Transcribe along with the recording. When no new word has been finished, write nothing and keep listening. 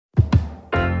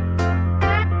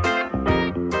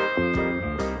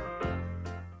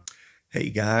Hey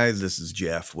guys, this is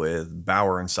Jeff with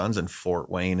Bauer & Sons in Fort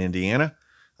Wayne, Indiana.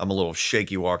 I'm a little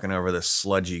shaky walking over this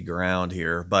sludgy ground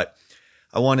here, but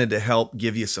I wanted to help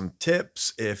give you some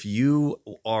tips if you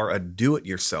are a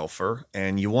do-it-yourselfer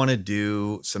and you want to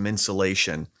do some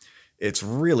insulation. It's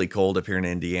really cold up here in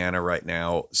Indiana right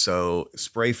now, so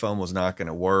spray foam was not going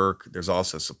to work. There's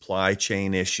also supply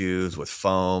chain issues with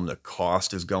foam. The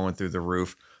cost is going through the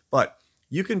roof, but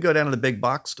you can go down to the big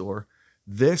box store.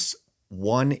 This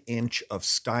 1 inch of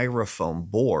styrofoam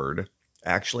board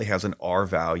actually has an R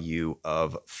value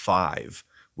of 5.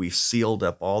 We sealed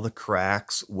up all the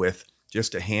cracks with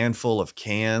just a handful of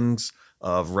cans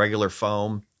of regular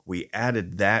foam. We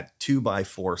added that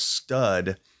 2x4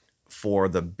 stud for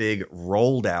the big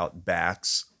rolled out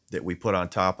batts that we put on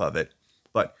top of it.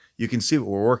 But you can see what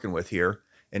we're working with here.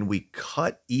 And we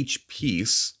cut each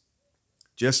piece,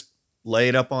 just lay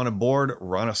it up on a board,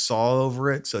 run a saw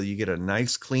over it so you get a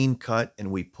nice clean cut,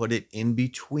 and we put it in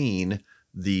between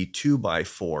the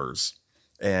 2x4s.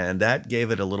 And that gave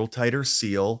it a little tighter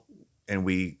seal, and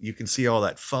you can see all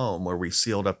that foam where we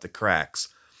sealed up the cracks.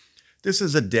 This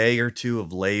is a day or two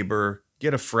of labor.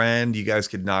 Get a friend. You guys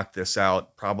could knock this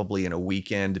out probably in a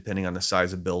weekend, depending on the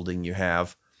size of building you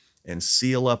have, and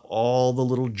seal up all the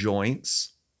little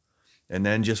joints, and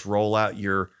then just roll out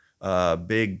your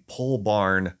big pole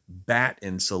barn batt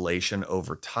insulation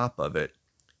over top of it.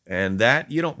 And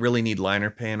that, you don't really need liner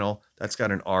panel. That's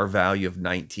got an R value of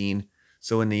 19.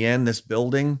 So in the end, this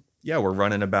building, yeah, we're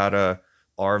running about a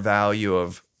R value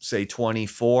of, say,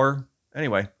 24.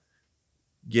 Anyway,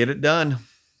 get it done.